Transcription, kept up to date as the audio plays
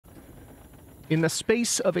In the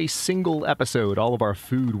space of a single episode, all of our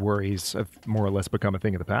food worries have more or less become a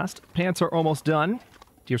thing of the past. Pants are almost done.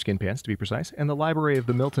 Deerskin pants, to be precise. And the library of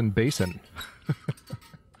the Milton Basin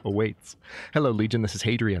awaits. Hello, Legion. This is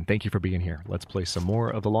Hadrian. Thank you for being here. Let's play some more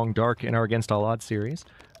of the Long Dark in our Against All Odds series.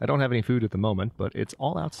 I don't have any food at the moment, but it's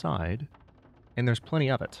all outside, and there's plenty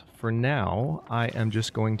of it. For now, I am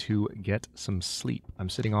just going to get some sleep. I'm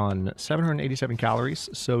sitting on 787 calories,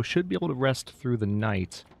 so should be able to rest through the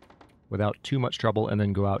night without too much trouble, and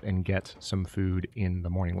then go out and get some food in the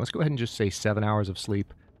morning. Let's go ahead and just say 7 hours of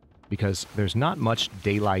sleep, because there's not much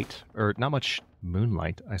daylight, or not much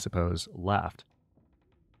moonlight, I suppose, left.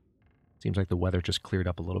 Seems like the weather just cleared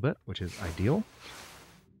up a little bit, which is ideal.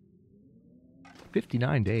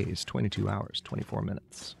 59 days, 22 hours, 24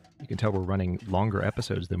 minutes. You can tell we're running longer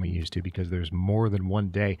episodes than we used to because there's more than one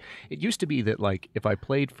day. It used to be that, like, if I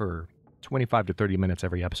played for 25 to 30 minutes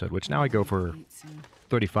every episode, which now I go for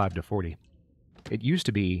 35 to 40. It used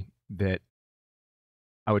to be that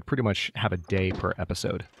I would pretty much have a day per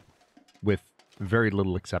episode with very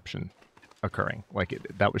little exception occurring. Like,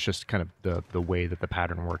 that was just kind of the way that the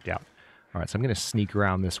pattern worked out. All right, so I'm going to sneak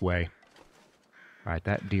around this way. All right,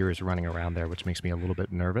 that deer is running around there, which makes me a little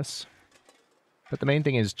bit nervous. But the main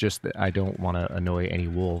thing is just that I don't want to annoy any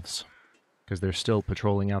wolves, because they're still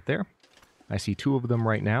patrolling out there. I see 2 of them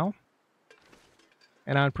right now,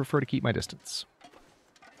 and I'd prefer to keep my distance.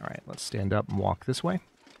 All right, let's stand up and walk this way.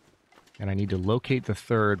 And I need to locate the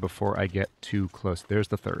 3rd before I get too close. There's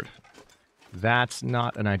the 3rd. That's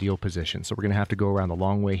not an ideal position, so we're going to have to go around the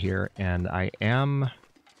long way here, and I am...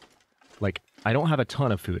 Like, I don't have a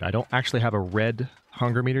ton of food. I don't actually have a red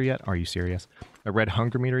hunger meter yet. Are you serious? A red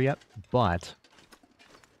hunger meter yet? But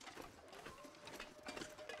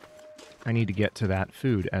I need to get to that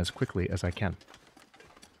food as quickly as I can.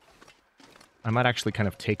 I might actually kind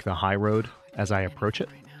of take the high road as I approach it.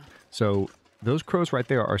 So those crows right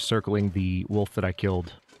there are circling the wolf that I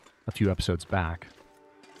killed a few episodes back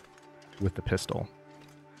with the pistol.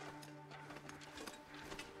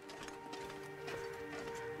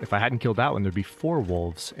 If I hadn't killed that one, there'd be 4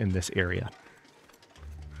 wolves in this area.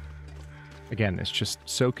 Again, it's just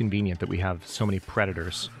so convenient that we have so many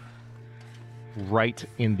predators right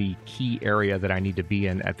in the key area that I need to be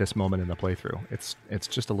in at this moment in the playthrough. It's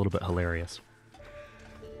just a little bit hilarious.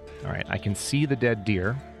 All right, I can see the dead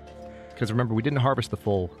deer, because remember, we didn't harvest the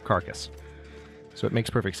full carcass. So it makes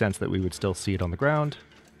perfect sense that we would still see it on the ground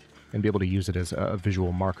and be able to use it as a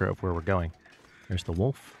visual marker of where we're going. There's the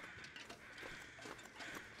wolf.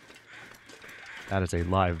 That is a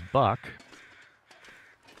live buck.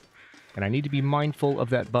 And I need to be mindful of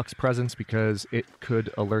that buck's presence because it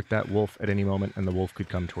could alert that wolf at any moment and the wolf could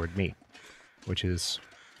come toward me. Which is,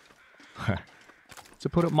 to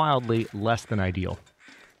put it mildly, less than ideal.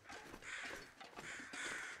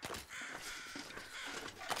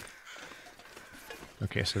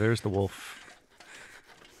 Okay, so there's the wolf.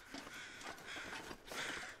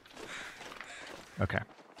 Okay,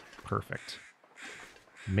 perfect.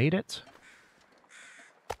 Made it.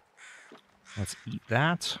 Let's eat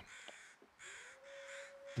that.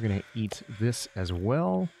 We're going to eat this as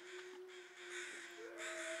well.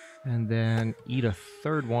 And then eat a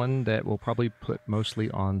 3rd one that we'll probably put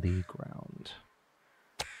mostly on the ground.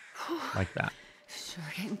 Like that. Sure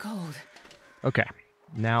getting cold. Okay.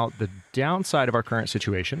 Now, the downside of our current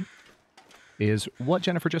situation is what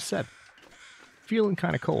Jennifer just said. Feeling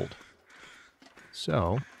kind of cold.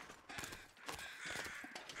 So...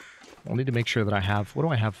 I'll need to make sure that I have... What do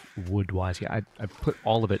I have wood-wise? Yeah, I put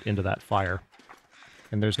all of it into that fire.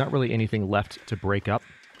 And there's not really anything left to break up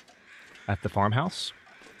at the farmhouse.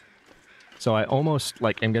 So I almost,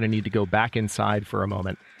 like, am going to need to go back inside for a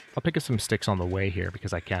moment. I'll pick up some sticks on the way here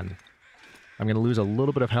because I can. I'm going to lose a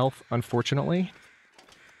little bit of health, unfortunately,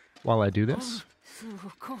 while I do this. So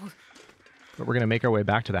cold. But we're going to make our way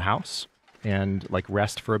back to the house and, like,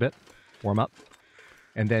 rest for a bit, warm up.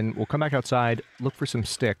 And then we'll come back outside, look for some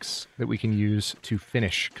sticks that we can use to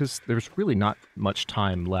finish, because there's really not much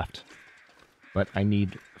time left. But I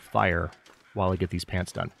need fire while I get these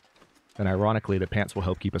pants done. And ironically, the pants will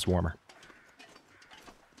help keep us warmer.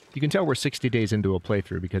 You can tell we're 60 days into a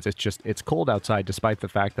playthrough because it's cold outside despite the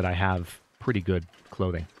fact that I have pretty good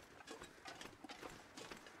clothing.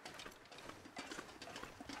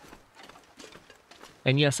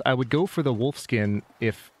 And yes, I would go for the wolf skin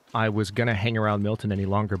if I was going to hang around Milton any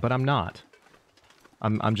longer, but I'm not.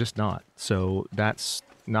 I'm just not. So that's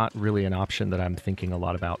not really an option that I'm thinking a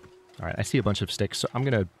lot about. All right, I see a bunch of sticks, so I'm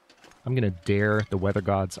gonna dare the weather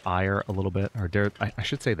god's ire a little bit, or dare I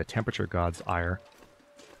should say the temperature god's ire.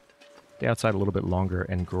 Stay outside a little bit longer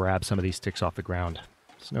and grab some of these sticks off the ground.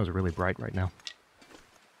 Snow's really bright right now.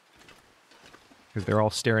 because they're all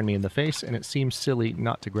staring me in the face, and it seems silly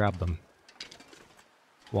not to grab them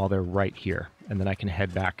while they're right here. And then I can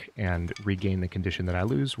head back and regain the condition that I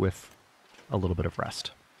lose with a little bit of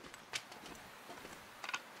rest.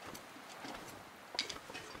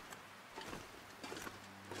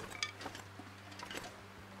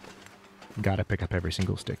 Gotta pick up every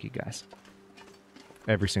single stick, you guys.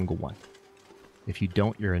 Every single one. If you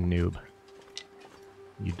don't, you're a noob.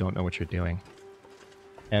 You don't know what you're doing.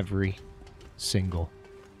 Every single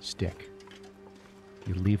stick.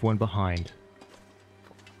 You leave one behind,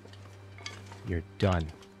 you're done.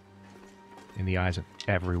 In the eyes of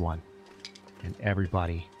everyone and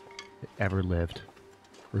everybody that ever lived,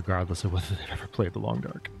 regardless of whether they've ever played the Long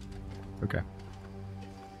Dark. Okay.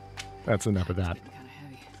 That's enough of that.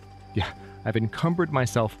 Yeah, I've encumbered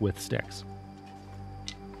myself with sticks.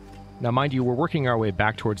 Now, mind you, we're working our way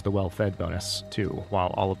back towards the well-fed bonus, too, while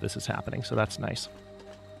all of this is happening, so that's nice.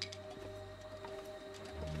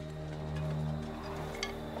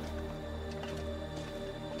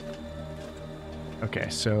 Okay,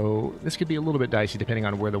 so this could be a little bit dicey depending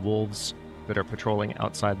on where the wolves that are patrolling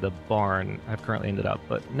outside the barn have currently ended up,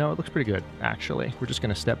 but no, it looks pretty good, actually. We're just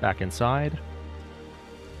going to step back inside.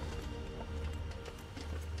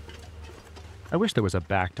 I wish there was a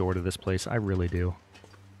back door to this place. I really do.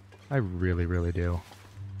 I really, really do.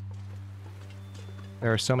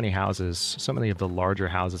 There are so many houses. So many of the larger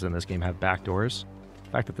houses in this game have back doors. The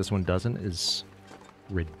fact that this one doesn't is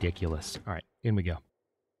ridiculous. All right, in we go.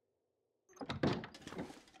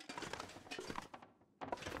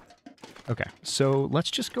 Okay, so let's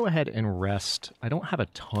just go ahead and rest. I don't have a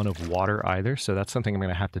ton of water either, so that's something I'm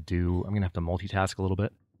going to have to do. I'm going to have to multitask a little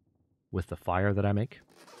bit with the fire that I make.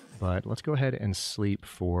 But let's go ahead and sleep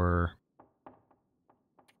for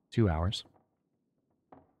 2 hours.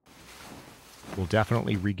 We'll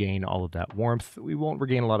definitely regain all of that warmth. We won't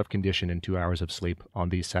regain a lot of condition in 2 hours of sleep on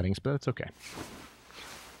these settings, but that's okay.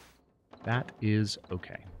 That is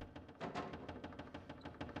okay.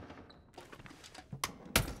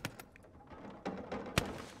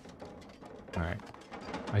 Alright.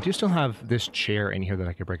 I do still have this chair in here that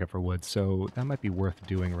I could break up for wood, so that might be worth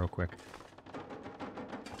doing real quick.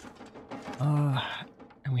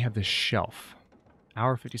 And we have this shelf.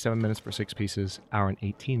 Hour 57 minutes for 6 pieces, hour and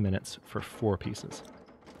 18 minutes for 4 pieces.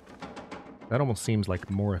 That almost seems like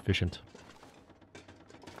more efficient.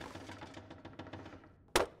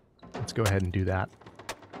 Let's go ahead and do that.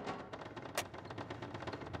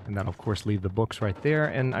 And that'll of course leave the books right there,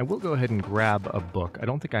 and I will go ahead and grab a book. I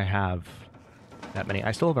don't think I have that many.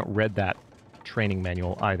 I still haven't read that training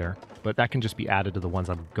manual either, but that can just be added to the ones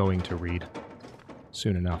I'm going to read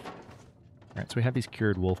soon enough. Alright, so we have these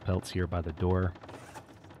cured wolf pelts here by the door.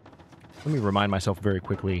 Let me remind myself very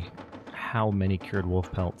quickly how many cured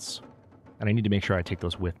wolf pelts. And I need to make sure I take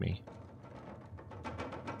those with me.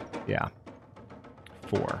 Yeah.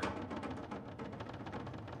 4.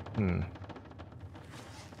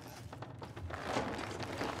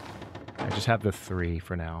 I just have the 3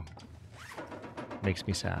 for now. Makes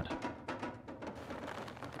me sad.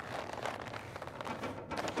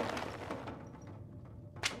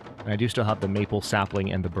 And I do still have the maple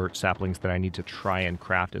sapling and the birch saplings that I need to try and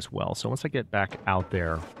craft as well. So once I get back out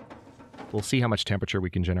there, we'll see how much temperature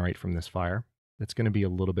we can generate from this fire. It's going to be a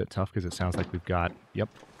little bit tough because it sounds like we've got, yep,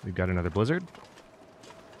 we've got another blizzard.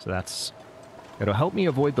 So it'll help me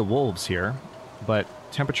avoid the wolves here, but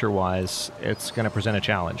temperature-wise, it's going to present a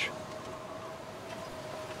challenge.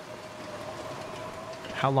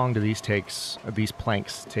 How long do these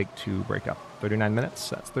planks take to break up? 39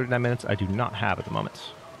 minutes? That's 39 minutes I do not have at the moment.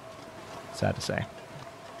 Sad to say.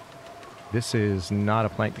 This is not a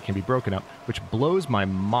plank that can be broken up, which blows my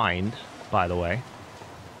mind, by the way.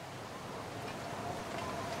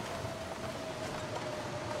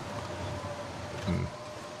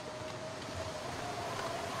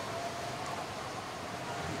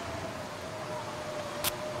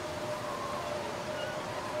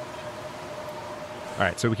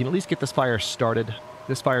 Alright, so we can at least get this fire started.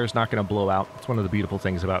 This fire is not going to blow out. It's one of the beautiful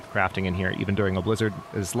things about crafting in here, even during a blizzard.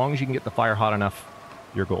 As long as you can get the fire hot enough,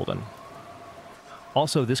 you're golden.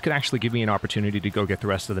 Also, this could actually give me an opportunity to go get the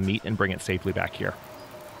rest of the meat and bring it safely back here.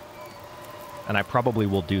 And I probably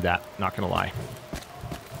will do that, not going to lie.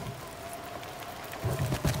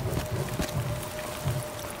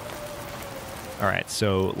 Alright,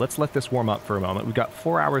 so let's let this warm up for a moment. We've got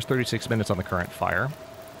 4 hours, 36 minutes on the current fire.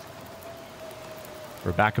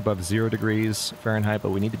 We're back above 0 degrees Fahrenheit, but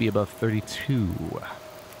we need to be above 32.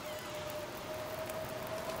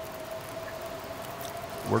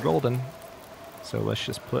 We're golden. So let's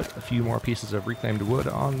just put a few more pieces of reclaimed wood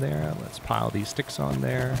on there. Let's pile these sticks on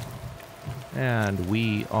there. And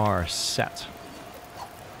we are set.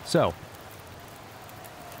 So,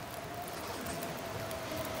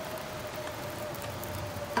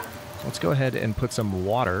 let's go ahead and put some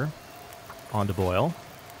water on to boil.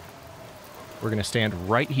 We're going to stand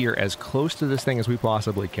right here as close to this thing as we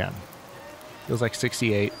possibly can. Feels like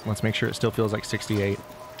 68. Let's make sure it still feels like 68.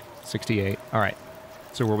 68. All right.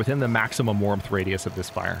 So we're within the maximum warmth radius of this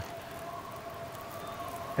fire.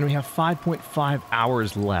 And we have 5.5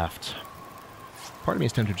 hours left. Part of me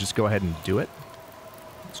is tempted to just go ahead and do it.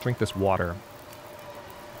 Let's drink this water.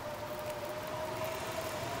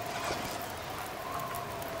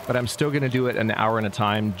 But I'm still going to do it an hour at a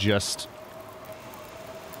time, just...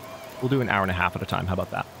 We'll do an hour and a half at a time. How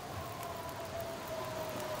about that?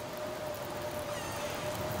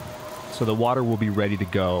 So the water will be ready to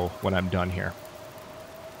go when I'm done here.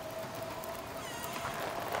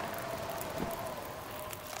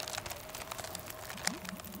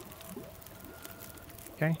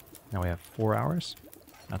 Okay, now we have 4 hours.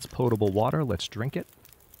 That's potable water. Let's drink it.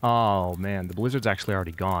 Oh, man, the blizzard's actually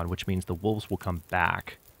already gone, which means the wolves will come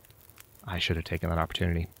back. I should have taken that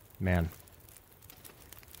opportunity. Man.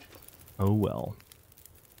 Oh, well.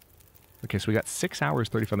 Okay, so we got 6 hours,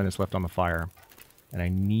 35 minutes left on the fire. And I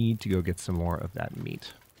need to go get some more of that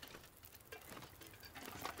meat.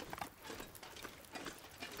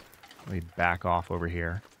 Let me back off over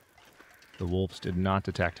here. The wolves did not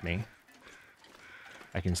detect me.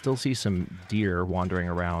 I can still see some deer wandering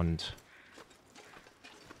around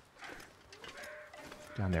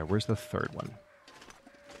down there. Where's the third one?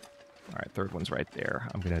 All right, third one's right there.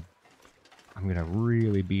 I'm gonna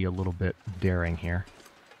really be a little bit daring here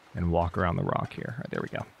and walk around the rock here. All right, there we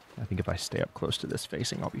go. I think if I stay up close to this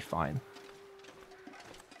facing, I'll be fine.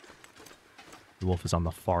 The wolf is on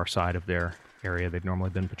the far side of their area they've normally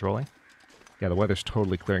been patrolling. Yeah, the weather's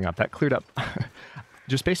totally clearing up. That cleared up.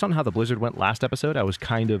 Just based on how the blizzard went last episode, I was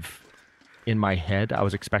kind of in my head. I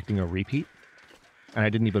was expecting a repeat, and I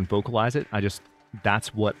didn't even vocalize it.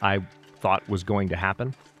 That's what I thought was going to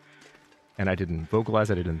happen. And I didn't vocalize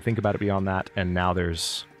it. I didn't think about it beyond that. And now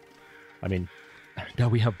now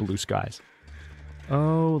we have blue skies.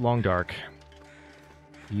 Oh, Long Dark.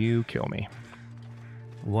 You kill me.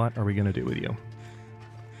 What are we going to do with you?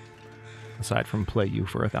 Aside from play you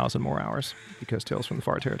for 1,000 more hours, because Tales from the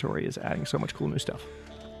Far Territory is adding so much cool new stuff.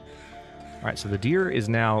 All right, so the deer is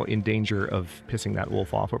now in danger of pissing that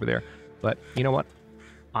wolf off over there. But you know what?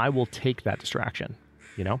 I will take that distraction,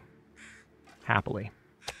 you know? Happily.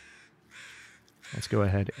 Let's go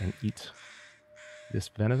ahead and eat this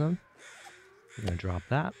venison. We're going to drop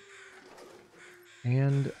that.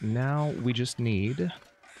 And now we just need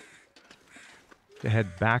to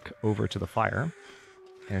head back over to the fire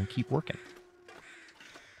and keep working.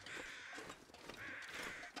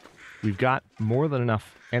 We've got more than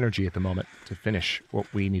enough energy at the moment to finish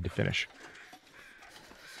what we need to finish.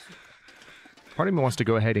 Part of me wants to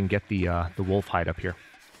go ahead and get the wolf hide up here.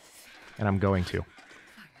 And I'm going to.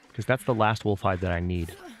 Because that's the last wolf hide that I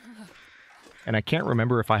need. And I can't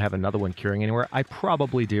remember if I have another one curing anywhere. I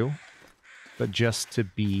probably do. But just to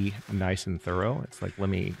be nice and thorough, it's like, let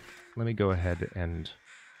me go ahead and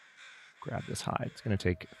grab this hide. It's going to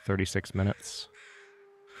take 36 minutes.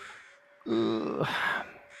 Ugh.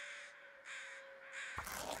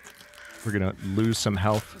 We're going to lose some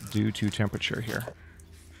health due to temperature here.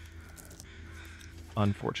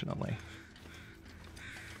 Unfortunately.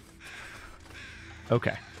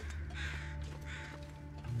 Okay.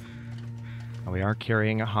 Now we are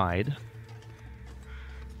carrying a hide.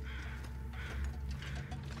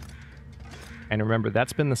 And remember,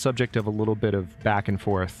 that's been the subject of a little bit of back and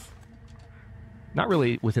forth. Not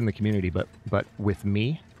really within the community, but with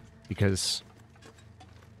me. Because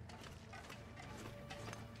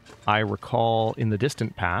I recall in the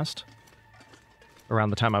distant past,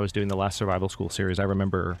 around the time I was doing the last Survival School series, I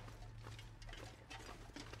remember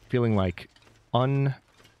feeling like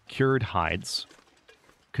uncured hides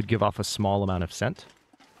could give off a small amount of scent.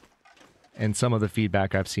 And some of the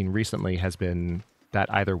feedback I've seen recently has been that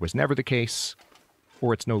either was never the case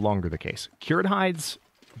or it's no longer the case. Cured hides,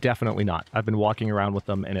 definitely not. I've been walking around with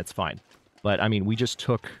them and it's fine. But I mean, we just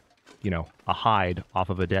took, a hide off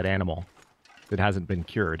of a dead animal that hasn't been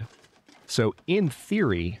cured. So in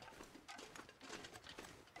theory,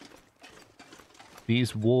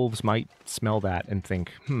 these wolves might smell that and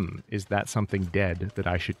think, is that something dead that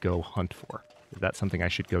I should go hunt for? Is that something I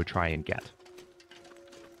should go try and get?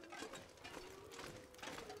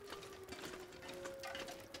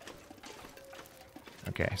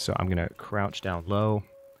 Okay, so I'm going to crouch down low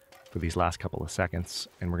for these last couple of seconds,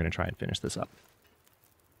 and we're going to try and finish this up.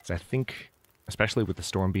 So I think, especially with the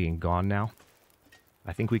storm being gone now,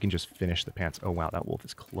 I think we can just finish the pants. Oh, wow, that wolf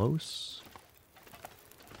is close.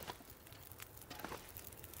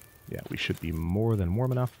 Yeah, we should be more than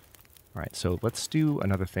warm enough. All right, so let's do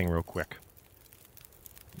another thing real quick.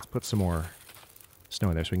 Let's put some more snow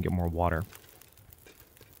in there so we can get more water.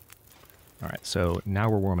 All right, so now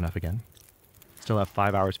we're warm enough again. Still have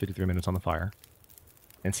 5 hours, 53 minutes on the fire.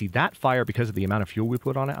 And see, that fire, because of the amount of fuel we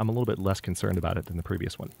put on it, I'm a little bit less concerned about it than the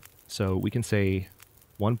previous one. So we can say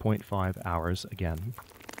 1.5 hours again.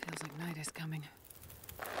 Feels like night is coming.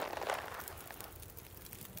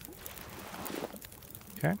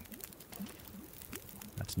 Okay.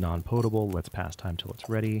 That's non-potable. Let's pass time till it's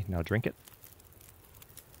ready. Now drink it.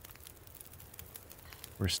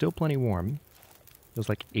 We're still plenty warm. Feels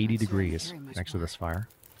like 80 degrees next to this fire.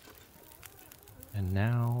 And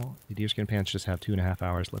now the deerskin pants just have 2.5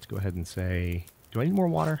 hours. Let's go ahead and say, do I need more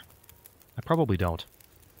water? I probably don't.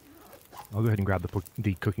 I'll go ahead and grab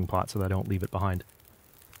the cooking pot so that I don't leave it behind.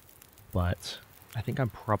 But I think I'm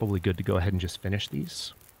probably good to go ahead and just finish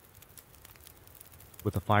these.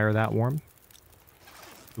 With a fire that warm,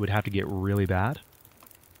 it would have to get really bad.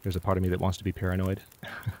 There's a part of me that wants to be paranoid.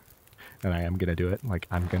 And I am going to do it. Like,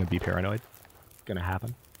 I'm going to be paranoid. It's going to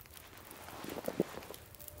happen.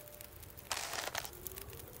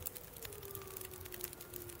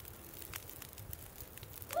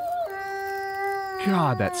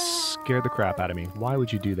 God, that scared the crap out of me. Why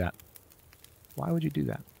would you do that? Why would you do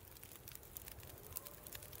that?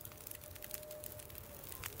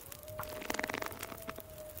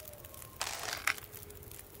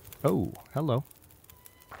 Oh, hello.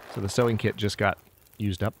 So the sewing kit just got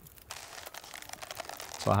used up.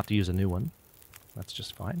 So I'll have to use a new one. That's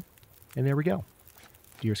just fine. And there we go.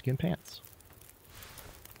 Deerskin pants.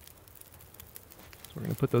 So we're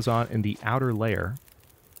going to put those on in the outer layer.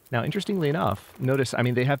 Now, interestingly enough, notice, I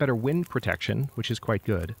mean, they have better wind protection, which is quite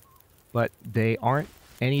good. But they aren't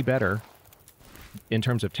any better in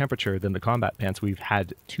terms of temperature than the combat pants we've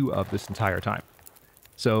had 2 of this entire time.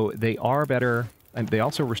 So they are better, and they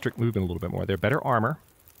also restrict movement a little bit more. They're better armor,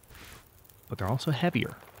 but they're also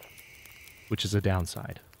heavier, which is a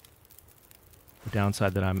downside. A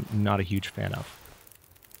downside that I'm not a huge fan of.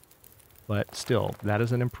 But still, that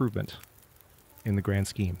is an improvement in the grand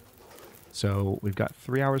scheme. So we've got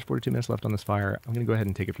 3 hours, 42 minutes left on this fire. I'm going to go ahead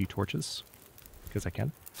and take a few torches, because I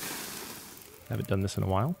can. Haven't done this in a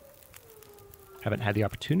while. Haven't had the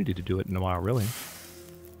opportunity to do it in a while, really.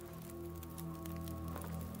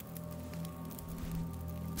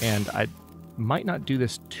 And I might not do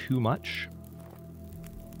this too much.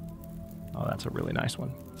 Oh, that's a really nice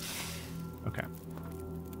one. Okay.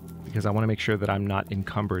 Because I want to make sure that I'm not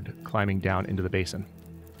encumbered climbing down into the basin.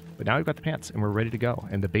 But now we've got the pants, and we're ready to go.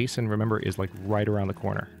 And the basin, remember, is like right around the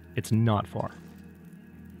corner. It's not far.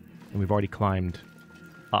 And we've already climbed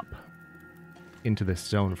up into this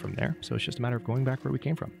zone from there. So it's just a matter of going back where we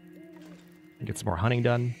came from. And get some more hunting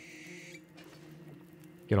done.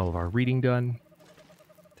 Get all of our reading done.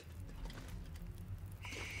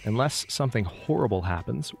 Unless something horrible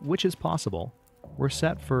happens, which is possible, we're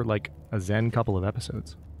set for like a zen couple of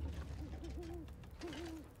episodes.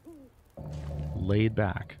 Laid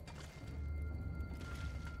back.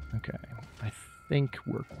 Okay, I think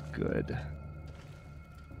we're good.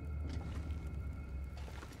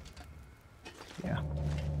 Yeah,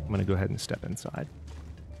 I'm going to go ahead and step inside.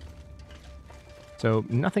 So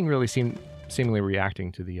nothing really seemingly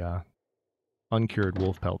reacting to the uncured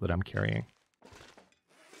wolf pelt that I'm carrying.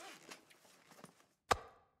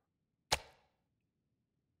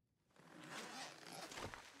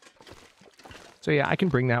 So yeah, I can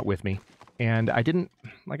bring that with me. And I didn't,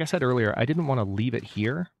 like I said earlier, I didn't want to leave it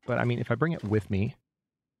here. But I mean, if I bring it with me,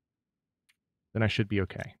 then I should be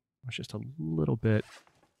okay. I was just a little bit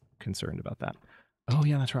concerned about that. Oh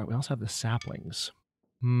yeah, that's right. We also have the saplings.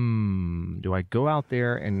 Do I go out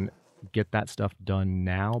there and get that stuff done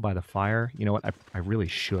now by the fire? You know what? I really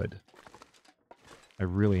should. I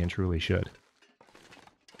really and truly should.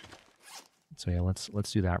 So yeah,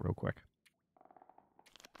 let's do that real quick.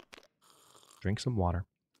 Drink some water.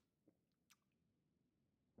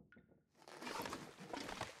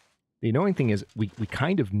 The annoying thing is we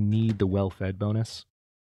kind of need the well-fed bonus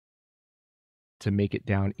to make it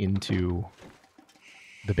down into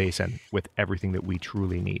the basin with everything that we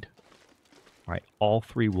truly need. All right, all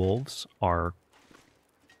 3 wolves are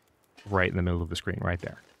right in the middle of the screen, right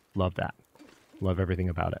there. Love that. Love everything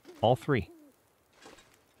about it. All 3.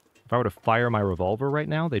 If I were to fire my revolver right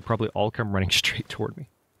now, they'd probably all come running straight toward me.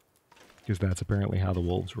 Because that's apparently how the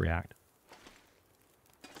wolves react.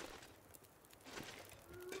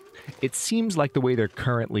 It seems like the way they're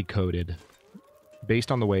currently coded,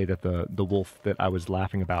 based on the way that the wolf that I was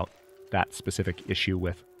laughing about that specific issue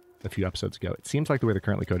with a few episodes ago, it seems like the way they're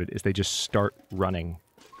currently coded is they just start running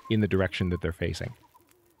in the direction that they're facing.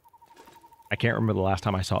 I can't remember the last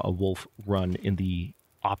time I saw a wolf run in the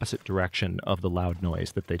opposite direction of the loud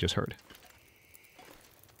noise that they just heard.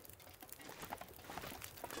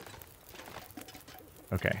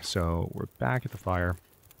 Okay, so we're back at the fire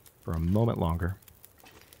for a moment longer.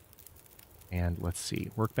 And let's see,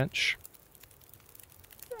 workbench.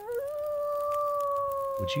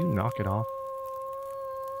 Would you knock it off?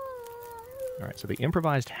 Alright, so the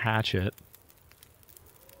improvised hatchet.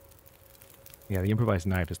 Yeah, the improvised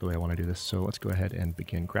knife is the way I want to do this. So let's go ahead and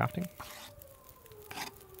begin crafting.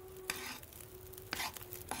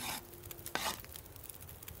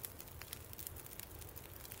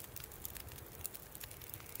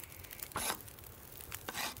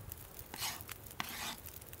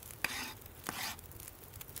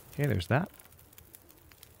 Okay, there's that.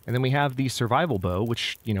 And then we have the survival bow,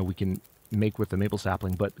 which, you know, we can make with the maple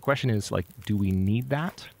sapling. But the question is, like, do we need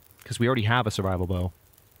that? Because we already have a survival bow.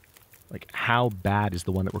 Like, how bad is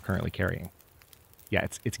the one that we're currently carrying? Yeah,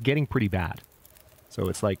 it's getting pretty bad. So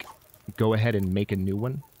it's like, go ahead and make a new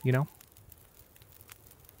one, you know?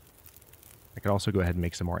 I could also go ahead and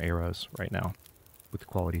make some more arrows right now with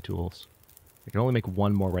quality tools. I can only make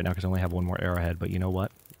one more right now because I only have one more arrowhead, but you know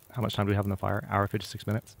what? How much time do we have in the fire? Hour 56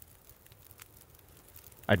 minutes?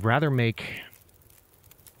 I'd rather make...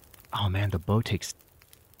 Oh man, the bow takes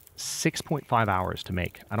 6.5 hours to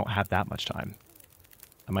make. I don't have that much time.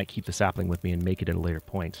 I might keep the sapling with me and make it at a later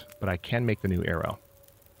point, but I can make the new arrow.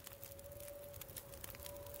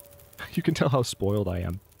 You can tell how spoiled I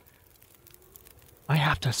am. I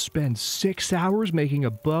have to spend 6 hours making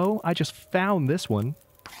a bow? I just found this one.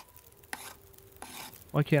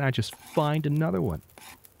 Why can't I just find another one?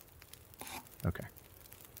 Okay.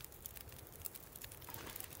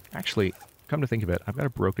 Actually, come to think of it, I've got a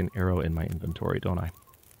broken arrow in my inventory, don't I?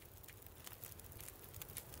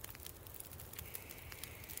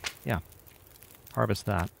 Yeah. Harvest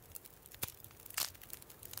that.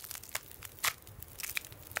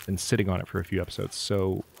 Been sitting on it for a few episodes,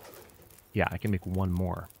 so yeah, I can make one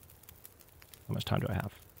more. How much time do I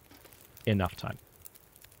have? Enough time.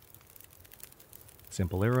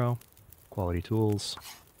 Simple arrow, quality tools,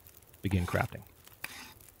 begin crafting.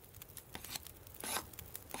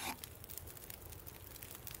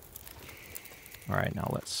 Alright, now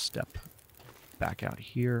let's step back out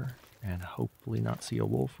here and hopefully not see a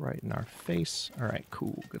wolf right in our face. Alright,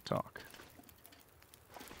 cool, good talk.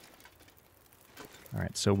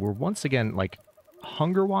 Alright, so we're once again, like,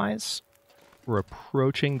 hunger-wise, we're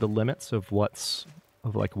approaching the limits of what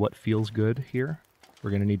feels good here. We're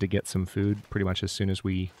going to need to get some food pretty much as soon as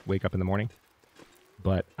we wake up in the morning.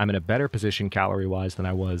 But I'm in a better position calorie-wise than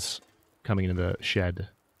I was coming into the shed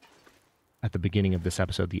at the beginning of this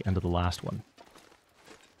episode, the end of the last one.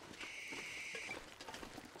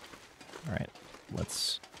 Alright,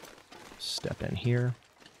 let's step in here.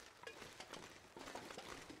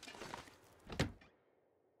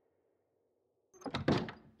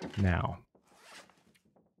 Now,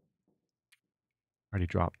 already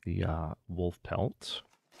dropped the wolf pelt.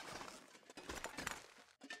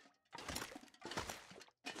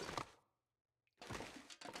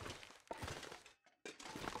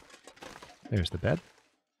 There's the bed.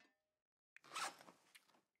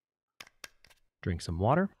 Drink some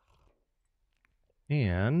water.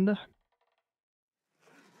 And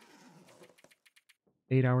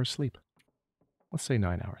 8 hours sleep. Let's say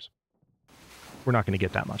 9 hours. We're not going to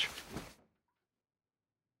get that much.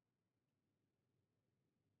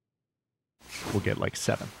 We'll get like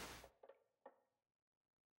 7.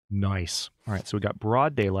 Nice. All right, so we got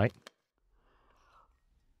broad daylight.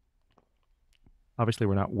 Obviously,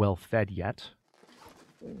 we're not well fed yet.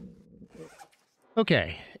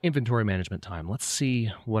 Okay, inventory management time. Let's see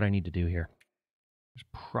what I need to do here. There's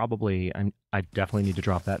probably... I definitely need to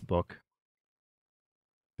drop that book.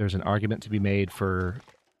 There's an argument to be made for,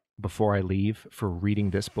 before I leave, for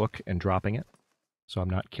reading this book and dropping it. So I'm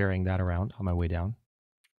not carrying that around on my way down.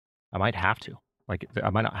 I might have to. Like, I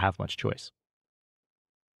might not have much choice.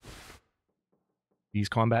 These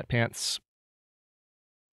combat pants,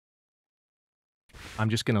 I'm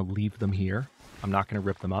just going to leave them here. I'm not going to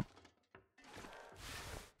rip them up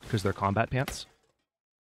because they're combat pants.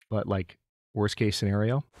 But, like, worst case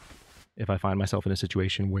scenario, if I find myself in a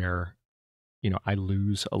situation where, you know, I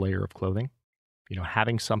lose a layer of clothing, you know,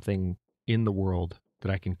 having something in the world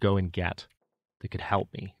that I can go and get that could help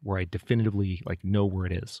me, where I definitively, like, know where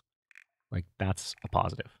it is, like, that's a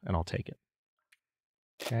positive, and I'll take it.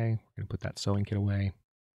 Okay, we're going to put that sewing kit away.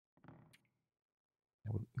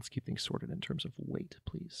 Let's keep things sorted in terms of weight,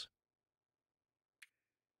 please.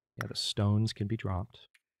 Yeah, the stones can be dropped.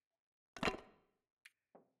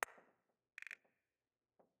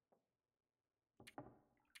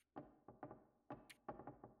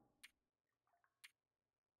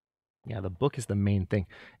 Yeah, the book is the main thing.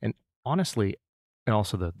 And honestly, and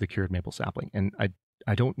also the cured maple sapling. And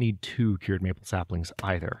I don't need 2 cured maple saplings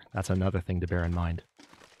either. That's another thing to bear in mind.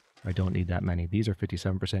 I don't need that many. These are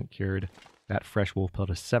 57% cured. That fresh wolf pelt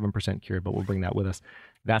is 7% cured, but we'll bring that with us.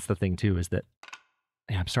 That's the thing too, is that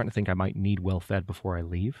I'm starting to think I might need well fed before I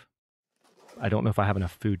leave. I don't know if I have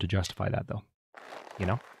enough food to justify that though, you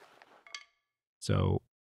know? So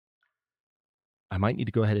I might need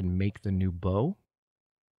to go ahead and make the new bow.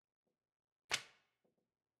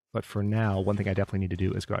 But for now, one thing I definitely need to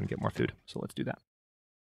do is go out and get more food. So let's do that.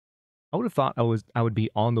 I would have thought I would be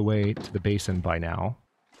on the way to the basin by now.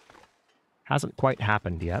 Hasn't quite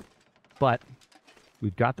happened yet, but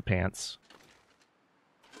we've got the pants.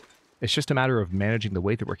 It's just a matter of managing the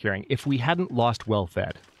weight that we're carrying. If we hadn't lost well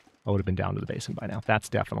fed, I would have been down to the basin by now. That's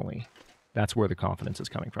where the confidence is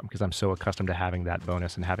coming from, because I'm so accustomed to having that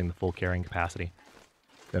bonus and having the full carrying capacity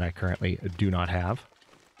that I currently do not have.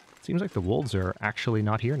 Seems like the wolves are actually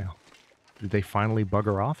not here now. Did they finally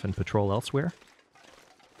bugger off and patrol elsewhere?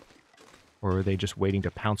 Or are they just waiting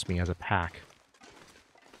to pounce me as a pack?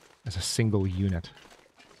 As a single unit?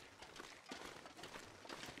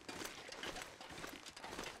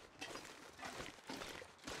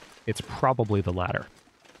 It's probably the latter.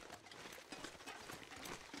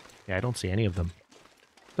 Yeah, I don't see any of them.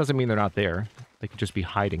 Doesn't mean they're not there. They could just be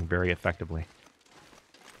hiding very effectively.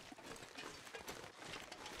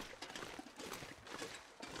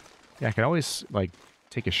 Yeah, I could always, like,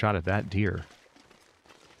 take a shot at that deer.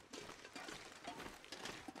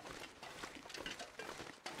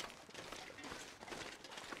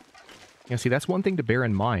 Yeah, see, that's one thing to bear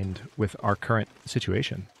in mind with our current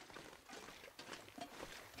situation.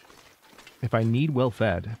 If I need well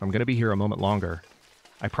fed, if I'm going to be here a moment longer,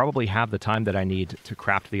 I probably have the time that I need to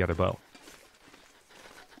craft the other bow.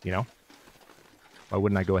 You know? Why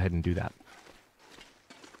wouldn't I go ahead and do that?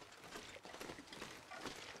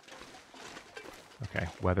 Okay,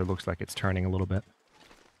 weather looks like it's turning a little bit.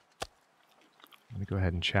 I'm going to go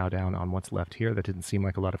ahead and chow down on what's left here. That didn't seem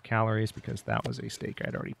like a lot of calories because that was a steak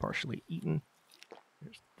I'd already partially eaten.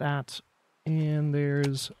 There's that, and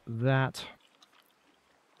there's that.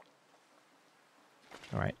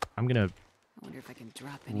 All right, I'm going to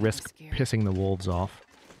risk pissing the wolves off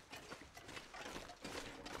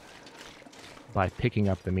by picking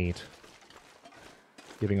up the meat,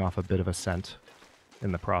 giving off a bit of a scent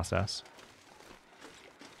in the process.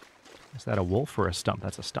 Is that a wolf or a stump?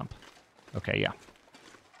 That's a stump. Okay, yeah.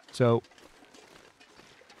 So,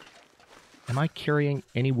 am I carrying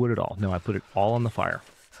any wood at all? No, I put it all on the fire.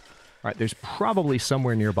 All right, there's probably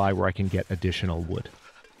somewhere nearby where I can get additional wood.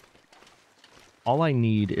 All I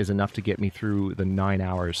need is enough to get me through the 9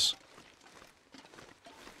 hours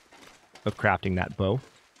of crafting that bow.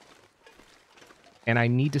 And I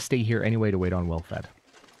need to stay here anyway to wait on well fed,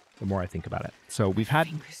 the more I think about it. So we've had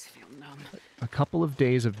a couple of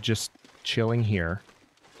days of just chilling here,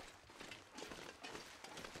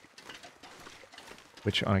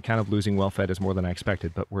 which on account of losing well fed is more than I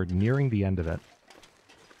expected, but we're nearing the end of it.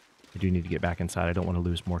 I do need to get back inside. I don't want to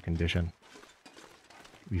lose more condition.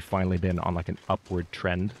 We've finally been on like an upward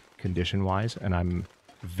trend condition-wise, and I'm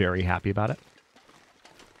very happy about it.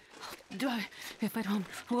 Die if I don't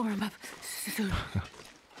warm up soon.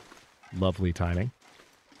 Lovely timing.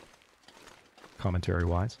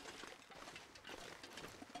 Commentary-wise.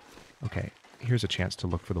 Okay, here's a chance to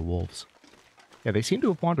look for the wolves. Yeah, they seem to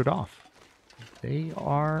have wandered off. They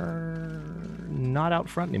are not out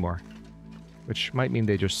front anymore, which might mean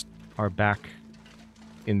they just are back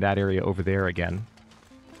in that area over there again.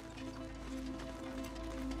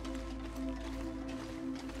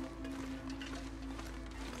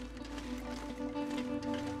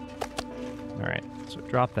 All right, so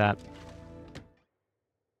drop that.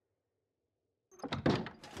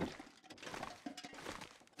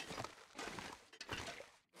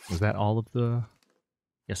 Was that all of the...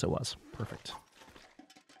 Yes, it was. Perfect.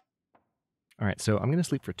 All right, so I'm going to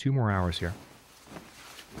sleep for 2 more hours here.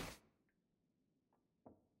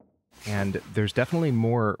 And there's definitely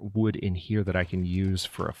more wood in here that I can use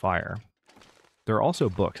for a fire. There are also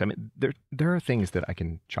books. I mean, there are things that I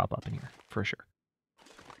can chop up in here, for sure.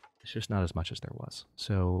 It's just not as much as there was.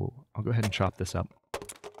 So I'll go ahead and chop this up.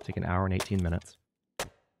 Take an hour and 18 minutes.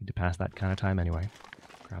 Need to pass that kind of time anyway.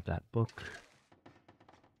 Grab that book.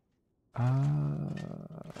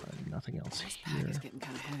 Nothing else This here. pack is getting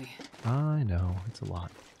kind of heavy. I know, it's a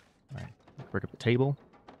lot. All right, break up the table.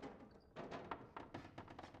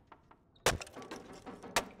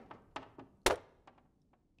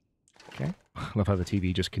 Okay, I love how the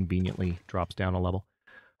TV just conveniently drops down a level.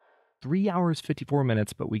 3 hours, 54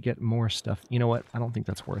 minutes, but we get more stuff. You know what? I don't think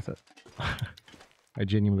that's worth it. I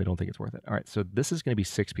genuinely don't think it's worth it. All right, so this is going to be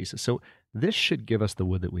 6 pieces. So this should give us the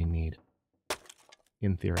wood that we need,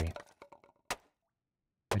 in theory.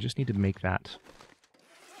 I just need to make that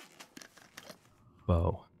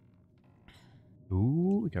bow.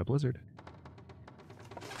 Ooh, we got a blizzard.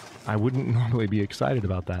 I wouldn't normally be excited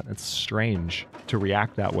about that. It's strange to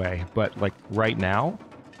react that way. But, like, right now,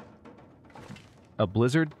 a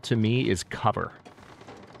blizzard, to me, is cover.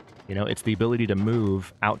 You know, it's the ability to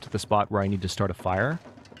move out to the spot where I need to start a fire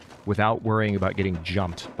without worrying about getting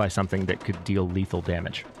jumped by something that could deal lethal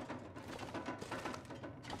damage.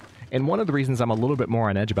 And one of the reasons I'm a little bit more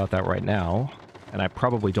on edge about that right now, and I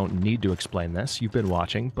probably don't need to explain this, you've been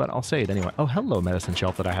watching, but I'll say it anyway. Oh, hello, medicine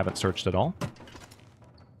shelf that I haven't searched at all.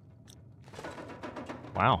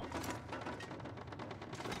 Wow.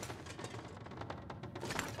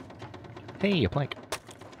 Hey, a plank.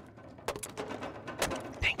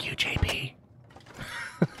 Thank you, JP.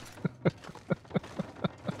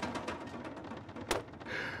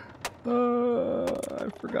 I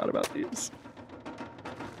forgot about these.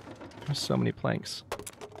 There's so many planks.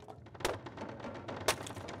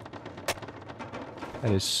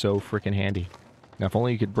 That is so freaking handy. Now, if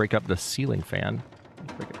only you could break up the ceiling fan.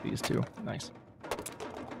 Break up these two. Nice.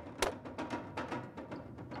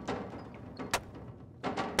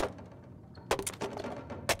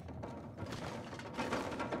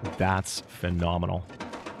 That's phenomenal.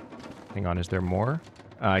 Hang on, is there more?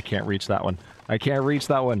 I can't reach that one. I can't reach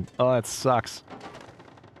that one. Oh, that sucks.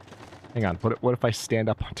 Hang on, what if I stand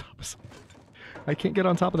up on top of something? I can't get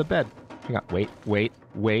on top of the bed. Hang on, wait.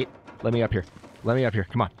 Let me up here. Let me up here.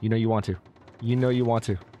 Come on, you know you want to. You know you want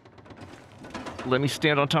to. Let me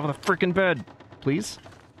stand on top of the freaking bed. Please?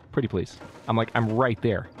 Pretty please. I'm right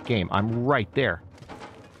there. Game, I'm right there.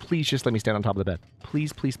 Please just let me stand on top of the bed.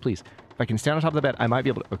 Please, please, please. If I can stand on top of the bed, I might be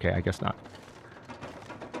able to... Okay, I guess not.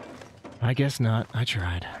 I guess not. I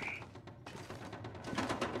tried.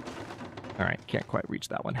 Alright, can't quite reach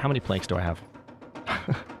that one. How many planks do I have?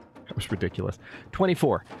 That was ridiculous.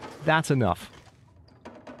 24. That's enough.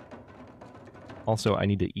 Also, I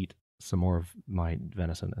need to eat some more of my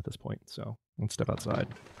venison at this point, so let's step outside.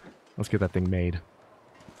 Let's get that thing made.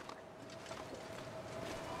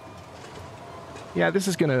 Yeah, this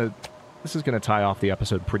is gonna tie off the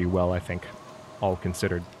episode pretty well, I think, all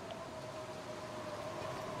considered.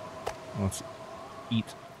 Let's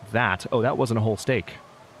eat that. Oh, that wasn't a whole steak.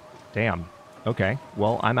 Damn. Okay,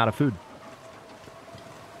 well, I'm out of food.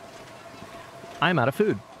 I'm out of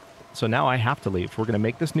food. So now I have to leave. We're going to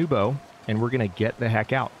make this new bow, and we're going to get the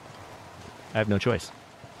heck out. I have no choice.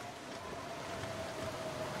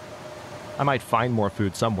 I might find more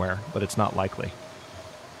food somewhere, but it's not likely.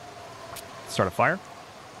 Start a fire.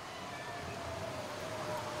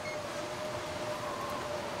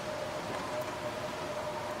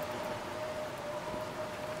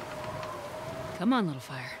 Come on, little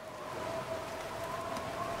fire.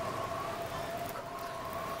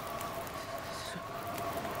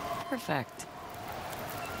 Perfect.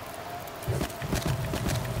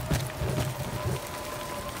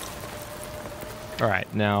 All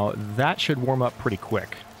right, now that should warm up pretty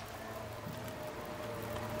quick.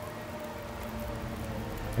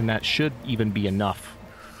 And that should even be enough.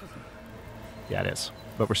 Yeah, it is.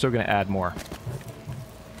 But we're still going to add more.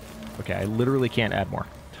 Okay, I literally can't add more.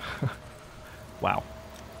 Wow.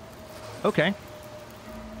 Okay.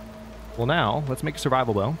 Well now, let's make a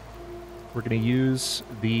survival bow. We're going to use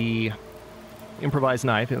the improvised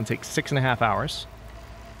knife. It'll take 6.5 hours.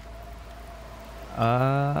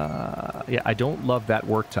 Yeah, I don't love that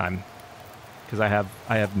work time because I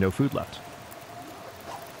have no food left.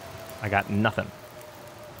 I got nothing.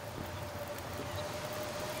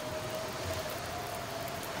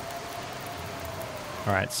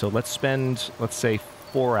 All right, so let's spend, let's say,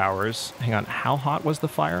 4 hours. Hang on, how hot was the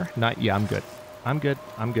fire? Yeah, I'm good. I'm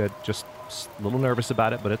good. Just a little nervous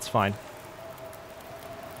about it, but it's fine.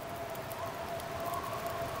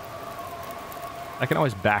 I can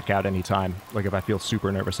always back out anytime, like if I feel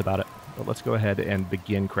super nervous about it. But let's go ahead and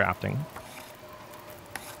begin crafting.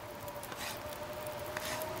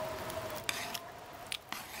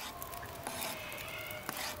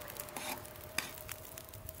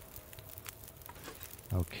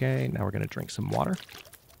 Okay, now we're going to drink some water.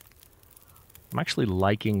 I'm actually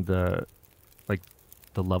liking the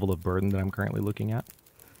level of burden that I'm currently looking at.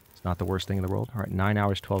 It's not the worst thing in the world. All right, 9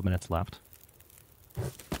 hours, 12 minutes left.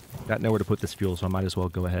 Got nowhere to put this fuel, so I might as well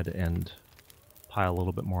go ahead and pile a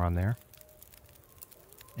little bit more on there.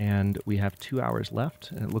 And we have 2 hours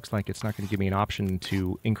left, and it looks like it's not going to give me an option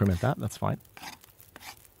to increment that. That's fine.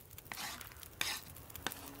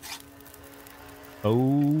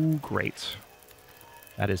 Oh, great.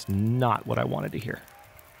 That is not what I wanted to hear.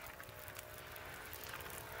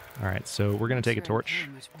 All right, so we're going to take a torch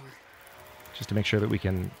just to make sure that we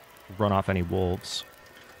can run off any wolves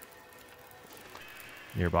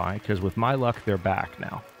nearby, because with my luck, they're back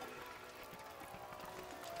now.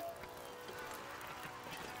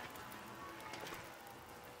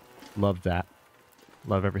 Love that.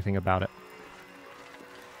 Love everything about it.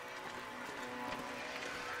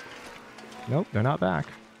 Nope, they're not back.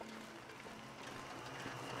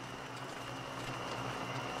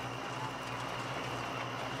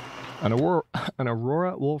 An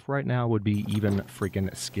Aurora wolf right now would be even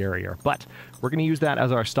freaking scarier. But we're going to use that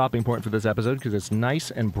as our stopping point for this episode because it's nice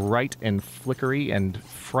and bright and flickery and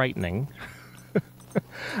frightening.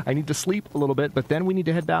 I need to sleep a little bit, but then we need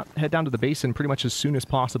to head down to the basin pretty much as soon as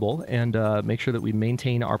possible and make sure that we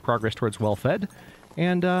maintain our progress towards well-fed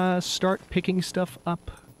and start picking stuff up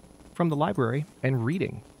from the library and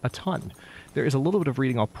reading a ton. There is a little bit of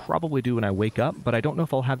reading I'll probably do when I wake up, but I don't know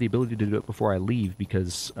if I'll have the ability to do it before I leave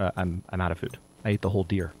because I'm out of food. I ate the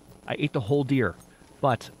whole deer.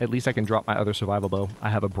 But at least I can drop my other survival bow. I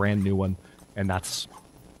have a brand new one, and that's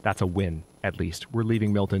a win, at least. We're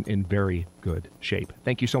leaving Milton in very good shape.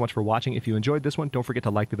 Thank you so much for watching. If you enjoyed this one, don't forget to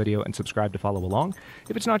like the video and subscribe to follow along.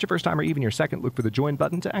 If it's not your first time or even your second, look for the join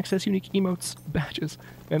button to access unique emotes, badges,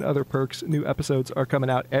 and other perks. New episodes are coming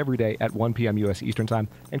out every day at 1 p.m. U.S. Eastern Time,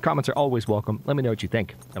 and comments are always welcome. Let me know what you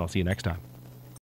think, and I'll see you next time.